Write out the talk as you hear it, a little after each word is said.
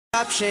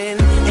Interruption,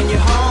 and you're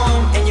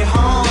home,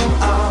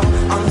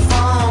 oh, on the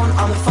phone,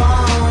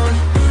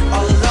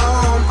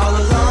 all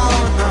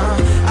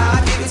alone,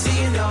 I give it to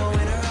you, no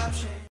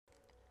interruption.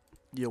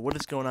 Yo, what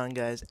is going on,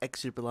 guys?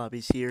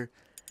 xSuperLobbies here,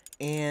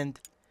 and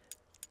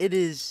it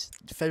is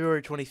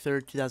February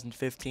 23rd,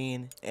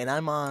 2015, and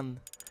I'm on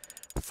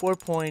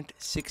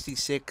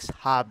 4.66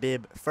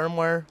 Habib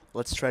firmware.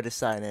 Let's try to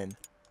sign in.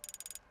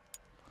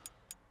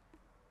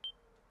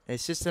 A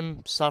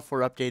system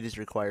software update is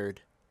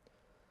required.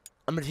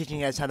 I'm going to teach you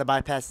guys how to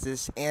bypass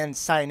this and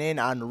sign in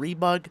on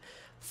Rebug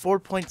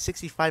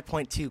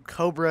 4.65.2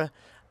 Cobra,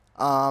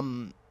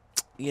 on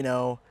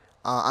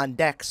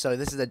DEX. So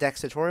this is a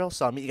DEX tutorial,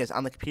 so I'll meet you guys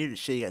on the computer to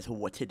show you guys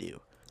what to do.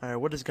 Alright,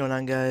 what is going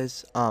on,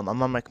 guys? I'm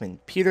on my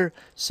computer,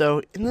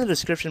 so in the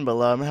description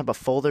below, I'm going to have a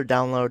folder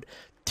download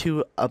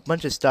to a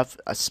bunch of stuff,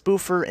 a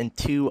spoofer and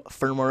 2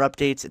 firmware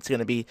updates. It's going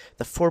to be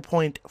the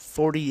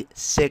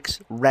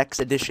 4.46 Rex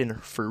edition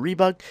for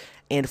Rebug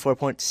and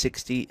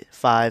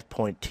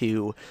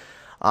 4.65.2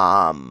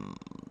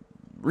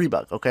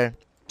 Rebug, okay?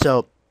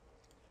 So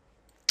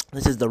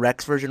this is the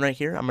Rex version right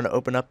here. I'm going to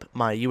open up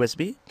my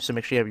USB, so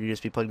make sure you have your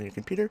USB plugged in your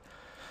computer.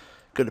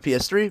 Go to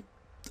PS3,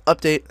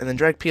 update, and then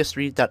drag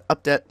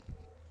PS3.update,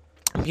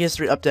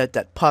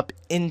 PS3update.pup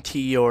into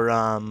your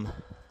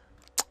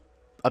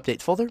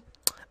update folder.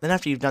 Then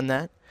after you've done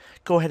that,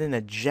 go ahead and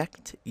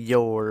eject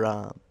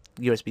your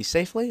USB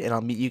safely, and I'll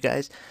meet you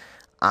guys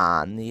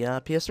on the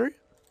PS3.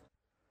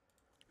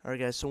 Alright,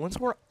 guys, so once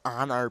we're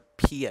on our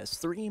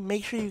PS3,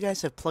 make sure you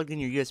guys have plugged in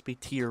your USB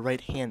to your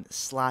right-hand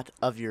slot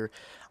of your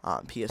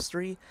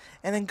PS3,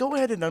 and then go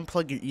ahead and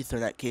unplug your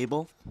Ethernet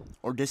cable,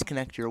 or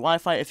disconnect your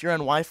Wi-Fi. If you're on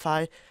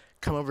Wi-Fi,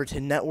 come over to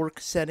Network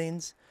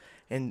Settings,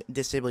 and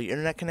disable your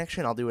Internet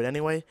connection. I'll do it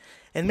anyway.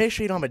 And make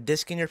sure you don't have a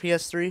disk in your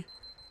PS3.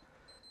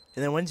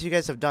 And then once you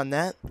guys have done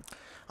that,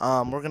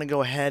 we're going to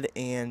go ahead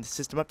and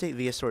system update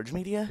via storage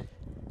media.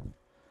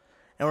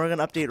 And we're going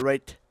to update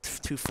right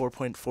to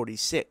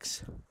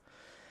 4.46.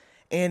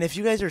 And if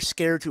you guys are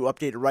scared to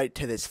update right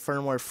to this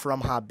firmware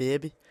from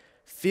Habib,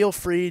 feel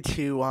free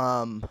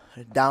to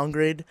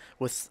downgrade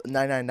with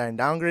 999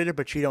 downgrader,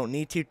 but you don't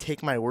need to.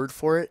 Take my word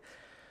for it.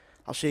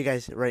 I'll show you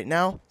guys right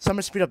now. So I'm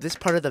going to speed up this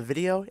part of the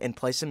video and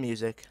play some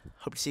music.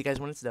 Hope to see you guys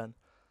when it's done.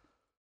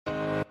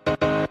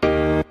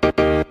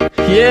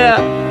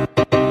 Yeah,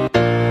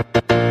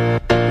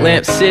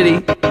 Lamp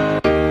City.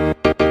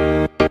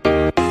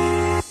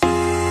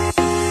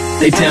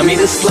 They tell me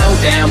to slow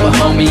down, but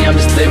homie, I'm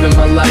just living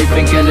my life.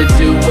 Ain't gonna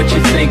do what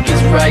you think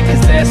is right, cause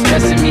that's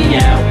stressing me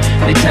out.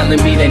 They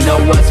telling me they know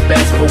what's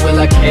best, but will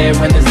I care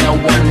when there's no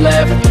one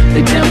left?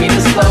 They tell me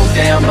to slow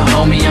down, but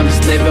homie, I'm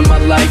just living my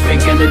life.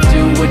 Ain't gonna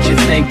do what you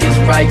think is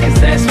right, cause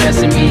that's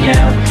stressing me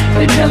out.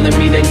 They telling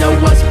me they know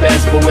what's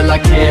best, but will I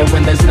care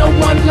when there's no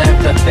one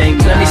left? I think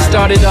Let me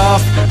start it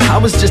off, I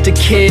was just a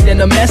kid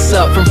and a mess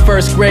up. From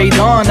first grade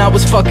on, I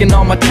was fucking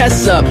all my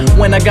tests up.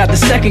 When I got to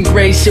second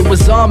grade, shit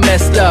was all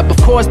messed up. Of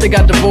course they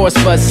got divorced,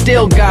 but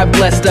still God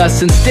blessed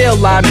us. And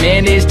still I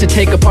managed to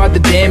take apart the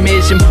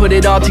damage and put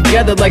it all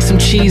together like some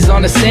cheese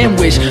on a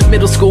sandwich.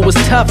 Middle school was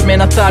tough,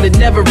 man, I thought it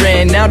never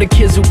end. Now the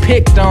kids who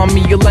picked on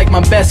me, you're like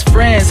my best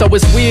friend. So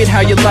it's weird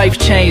how your life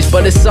changed,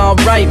 but it's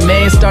alright,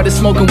 man. Started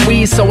smoking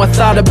weed, so I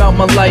thought about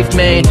my life,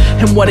 man.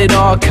 And what it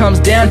all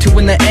comes down to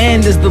in the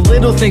end is the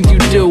little things you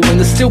do and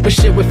the stupid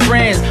shit with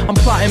friends. I'm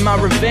plotting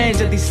my revenge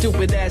at these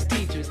stupid ass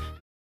teachers.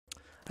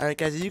 Alright,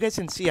 guys, as you guys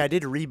can see, I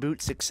did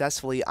reboot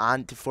successfully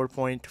on to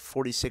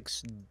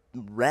 4.46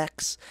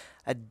 Rex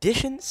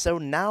edition. So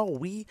now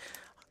we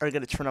are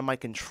going to turn on my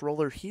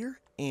controller here,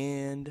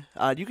 and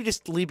you can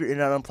just leave your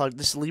internet unplugged.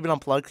 Just leave it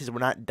unplugged because we're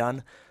not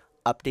done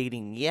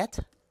updating yet.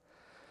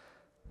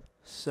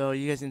 So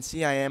you guys can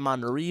see I am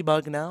on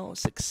Rebug now,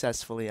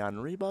 successfully on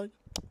Rebug.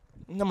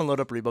 And I'm going to load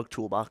up Rebug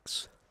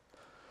Toolbox,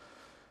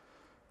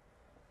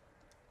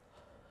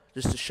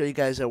 just to show you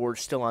guys that we're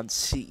still on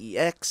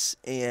CEX,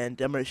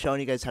 and I'm going to show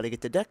you guys how to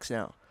get the DEX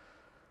now.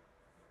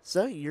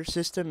 So your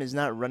system is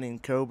not running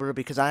Cobra,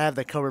 because I have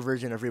the Cobra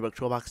version of Rebug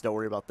Toolbox. Don't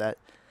worry about that.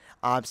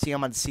 See,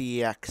 I'm on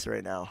CEX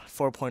right now,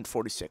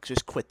 4.46.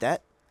 Just quit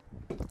that.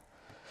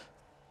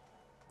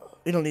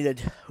 We don't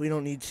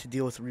need to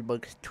deal with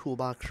Rebug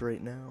Toolbox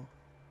right now.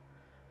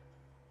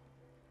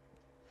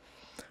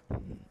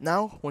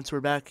 Now, once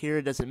we're back here,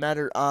 it doesn't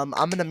matter. I'm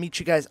gonna meet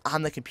you guys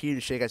on the computer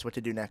to show you guys what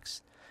to do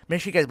next.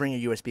 Make sure you guys bring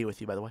your USB with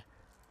you, by the way.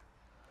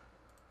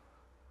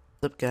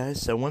 What's up,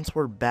 guys? So once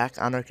we're back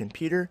on our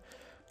computer,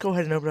 go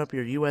ahead and open up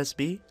your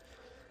USB.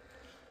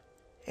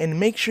 And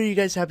make sure you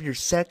guys have your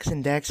SEX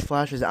and DAX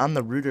flashes on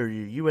the root of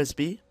your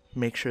USB.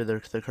 Make sure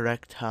they're the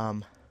correct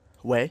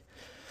way,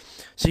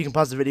 so you can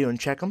pause the video and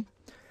check them.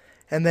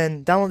 And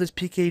then download this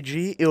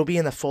PKG. It will be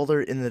in the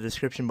folder in the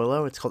description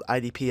below. It's called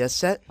IDPS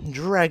set.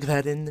 Drag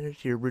that in there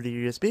to your root of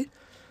your USB.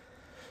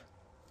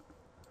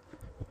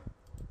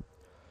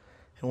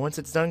 And once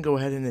it's done, go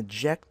ahead and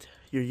eject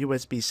your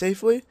USB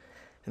safely.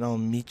 And I'll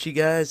meet you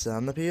guys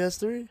on the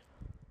PS3.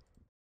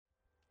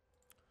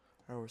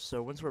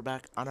 So once we're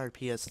back on our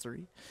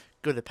PS3,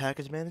 go to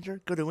Package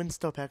Manager, go to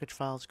Install Package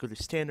Files, go to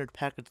Standard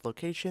Package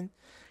Location,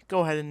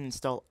 go ahead and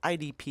install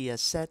IDPS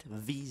set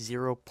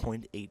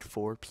v0.84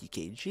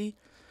 pkg.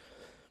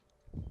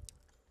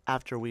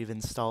 After we've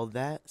installed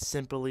that,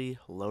 simply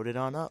load it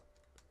on up.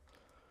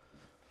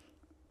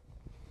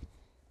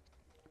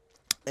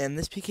 And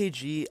this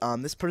PKG,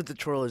 this part of the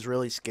tutorial is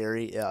really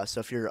scary, so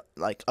if you're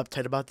like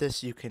uptight about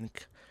this, you can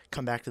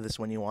come back to this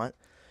when you want.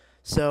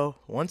 So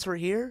once we're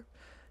here,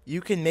 you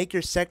can make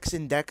your sex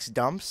and DEX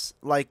dumps.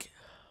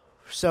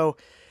 So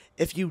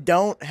if you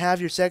don't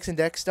have your sex and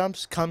DEX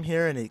dumps, come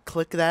here and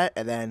click that,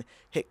 and then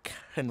hit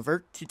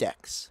convert to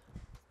DEX.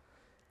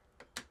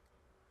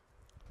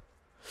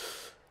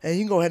 And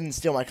you can go ahead and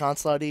steal my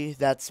console ID.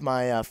 That's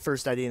my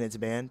first ID and it's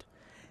banned.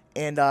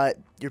 And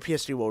your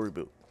PS3 will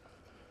reboot.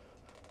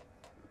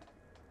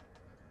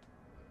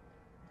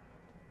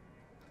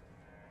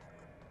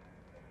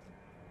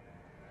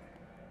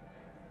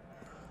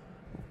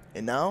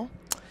 And now,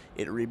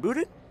 it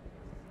rebooted.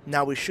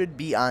 Now we should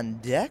be on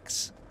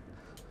DEX.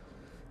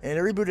 And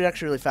it rebooted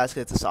actually really fast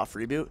because it's a soft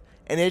reboot.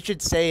 And it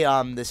should say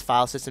this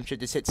file system should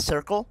just hit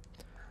circle.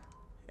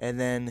 And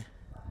then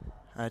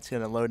it's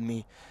going to load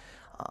me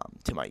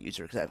to my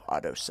user because I have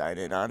auto sign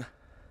in on.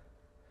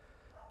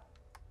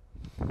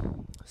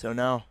 So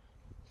now,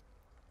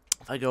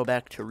 if I go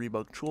back to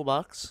Rebug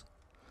Toolbox.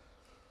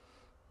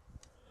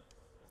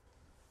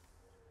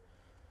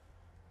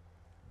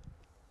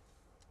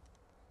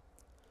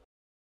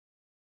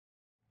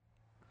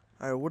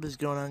 Alright, what is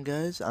going on,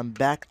 guys? I'm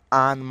back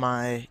on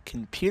my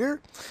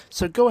computer.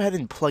 So go ahead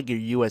and plug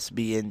your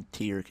USB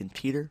into your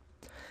computer.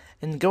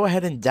 And go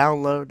ahead and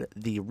download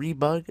the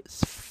Rebug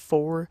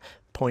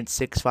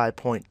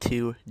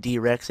 4.65.2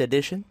 DEX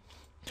edition.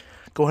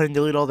 Go ahead and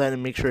delete all that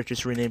and make sure it's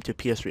just renamed to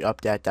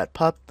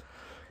ps3update.pup.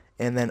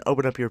 And then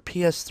open up your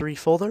PS3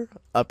 folder,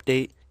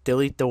 update,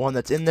 delete the one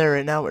that's in there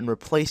right now, and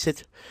replace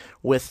it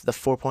with the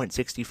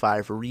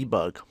 4.65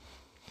 Rebug.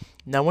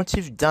 Now, once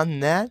you've done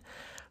that,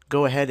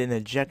 go ahead and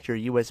eject your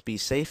USB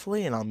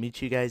safely, and I'll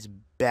meet you guys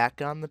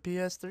back on the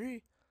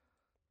PS3.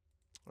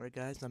 Alright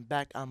guys, I'm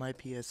back on my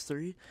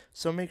PS3,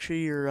 so make sure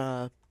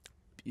your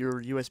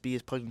USB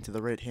is plugged into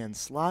the right hand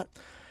slot.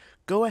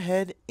 Go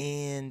ahead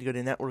and go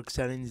to network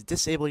settings,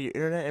 disable your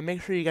internet, and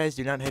make sure you guys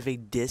do not have a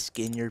disk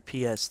in your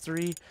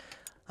PS3.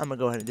 I'm going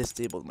to go ahead and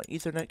disable my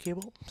Ethernet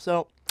cable.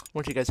 So,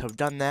 once you guys have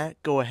done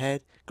that, go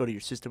ahead, go to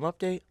your system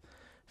update,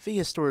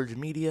 via storage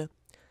media,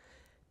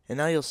 and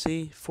now you'll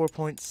see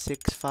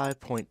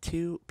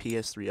 4.65.2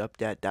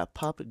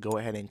 ps3update.pup. Go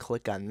ahead and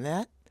click on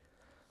that.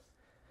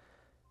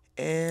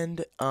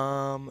 And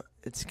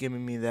it's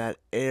giving me that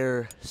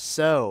error.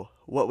 So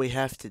what we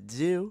have to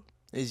do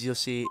is you'll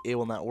see it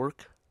will not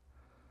work.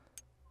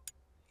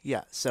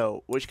 Yeah,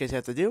 so what you guys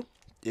have to do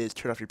is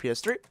turn off your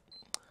PS3.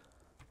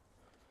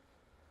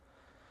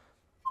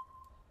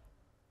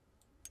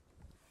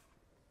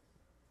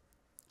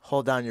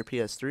 Hold down your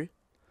PS3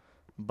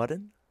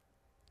 button.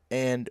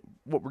 And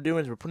what we're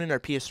doing is we're putting our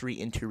PS3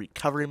 into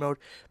recovery mode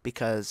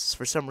because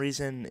for some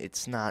reason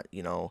it's not,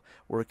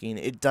 working.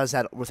 It does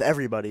that with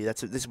everybody.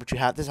 This is what you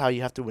have. This is how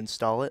you have to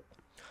install it.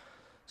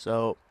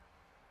 So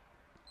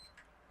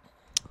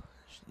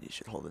you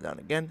should hold it down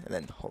again and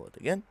then hold it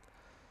again.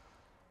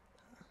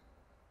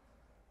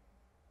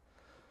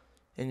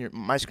 And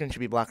my screen should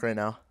be black right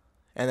now.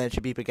 And then it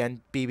should beep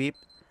again. Beep beep.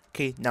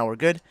 Okay, now we're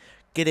good.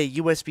 Get a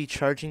USB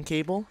charging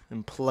cable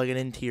and plug it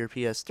into your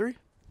PS3.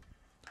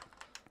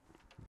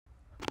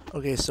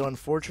 Okay, so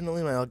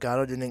unfortunately my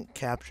Elgato didn't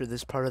capture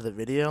this part of the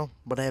video,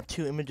 but I have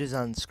two images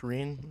on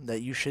screen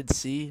that you should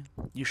see.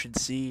 You should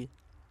see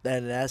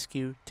that it asks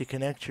you to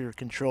connect your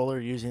controller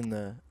using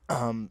the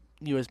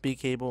USB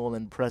cable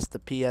and press the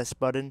PS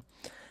button.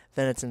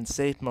 Then it's in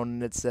safe mode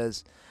and it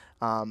says,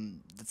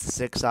 it's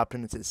the 6th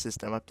option, it says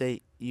system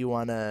update. You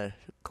want to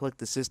click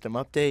the system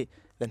update,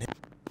 then hit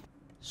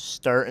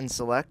start and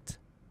select,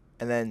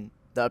 and then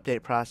the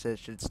update process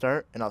should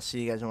start, and I'll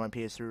see you guys when my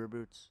PS3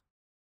 reboots.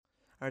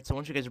 Alright, so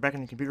once you guys are back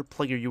on your computer,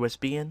 plug your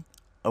USB in,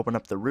 open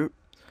up the root,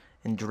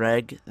 and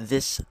drag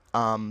this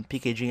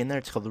PKG in there.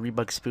 It's called the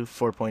Rebug Spoof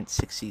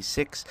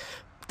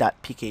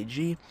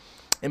 4.66.pkg.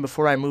 And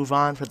before I move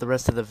on for the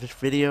rest of the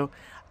video,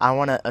 I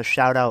want to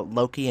shout out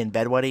Loki and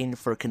Bedwetting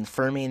for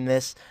confirming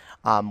this,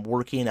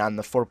 working on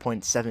the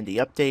 4.70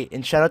 update.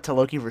 And shout out to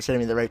Loki for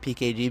sending me the right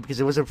PKG, because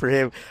if it wasn't for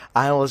him,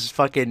 I almost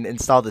fucking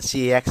installed the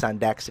CAX on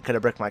DEX. It could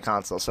have bricked my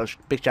console. So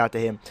big shout out to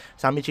him.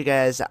 So I'll meet you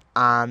guys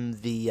on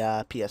the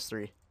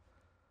PS3.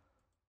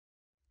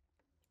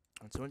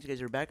 So once you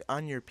guys are back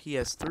on your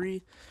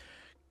PS3,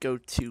 go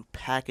to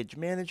Package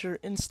Manager,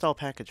 install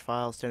package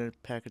file, standard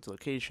package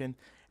location,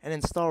 and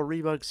install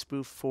Rebug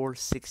Spoof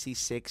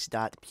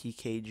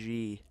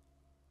 466.pkg.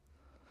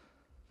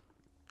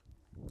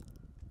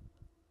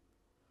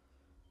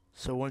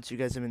 So once you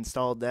guys have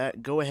installed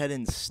that, go ahead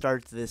and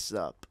start this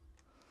up.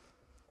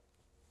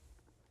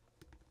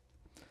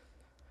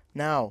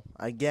 Now,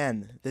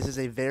 again, this is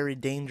a very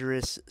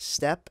dangerous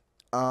step,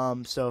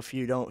 so if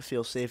you don't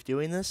feel safe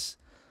doing this,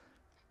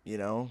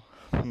 so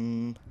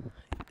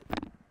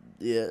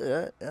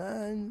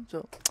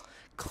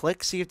click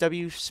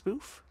CFW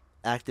spoof,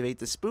 activate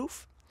the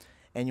spoof,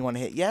 and you want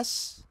to hit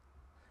yes,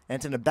 and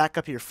it's going to back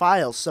up your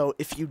files. So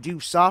if you do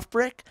soft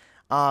brick,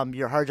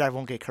 your hard drive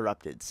won't get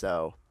corrupted.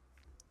 So,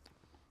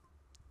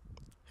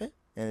 okay.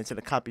 And it's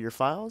going to copy your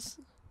files.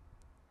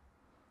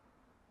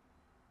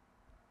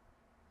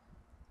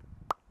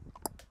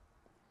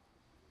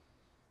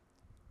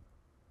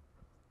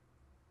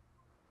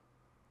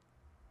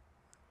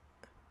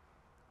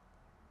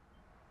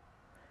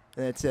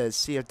 And it says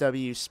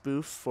CFW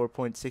spoof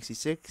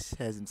 4.66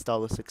 has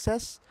installed with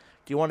success.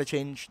 Do you want to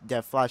change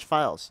dev flash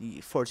files?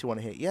 First, you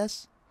want to hit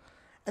yes,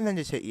 and then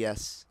just hit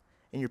yes,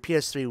 and your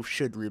PS3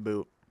 should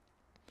reboot.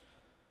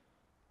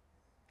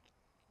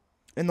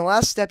 In the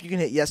last step, you can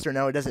hit yes or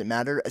no. It doesn't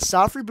matter. A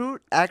soft reboot,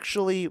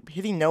 actually,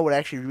 hitting no would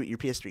actually reboot your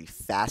PS3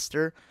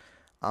 faster,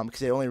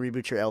 because it only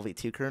reboots your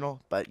LV2 kernel.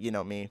 But you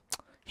know me,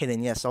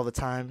 hitting yes all the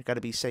time. Got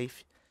to be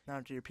safe. Now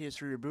after your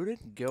PS3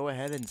 rebooted, go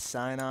ahead and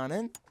sign on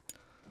in.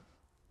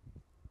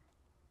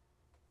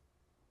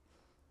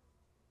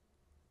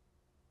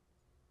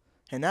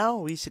 And now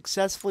we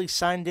successfully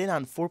signed in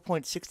on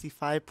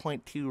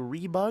 4.65.2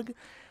 Rebug.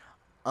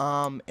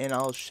 And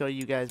I'll show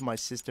you guys my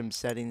system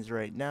settings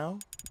right now.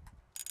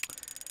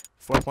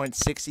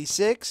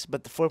 4.66,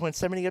 but the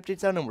 4.70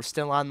 update's out and we're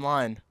still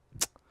online.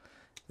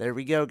 There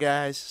we go,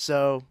 guys.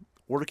 So,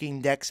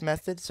 working DEX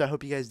method. So I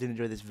hope you guys did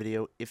enjoy this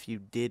video. If you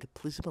did,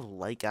 please put a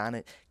like on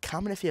it.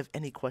 Comment if you have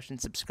any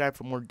questions. Subscribe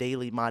for more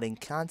daily modding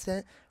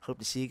content. Hope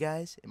to see you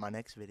guys in my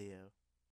next video.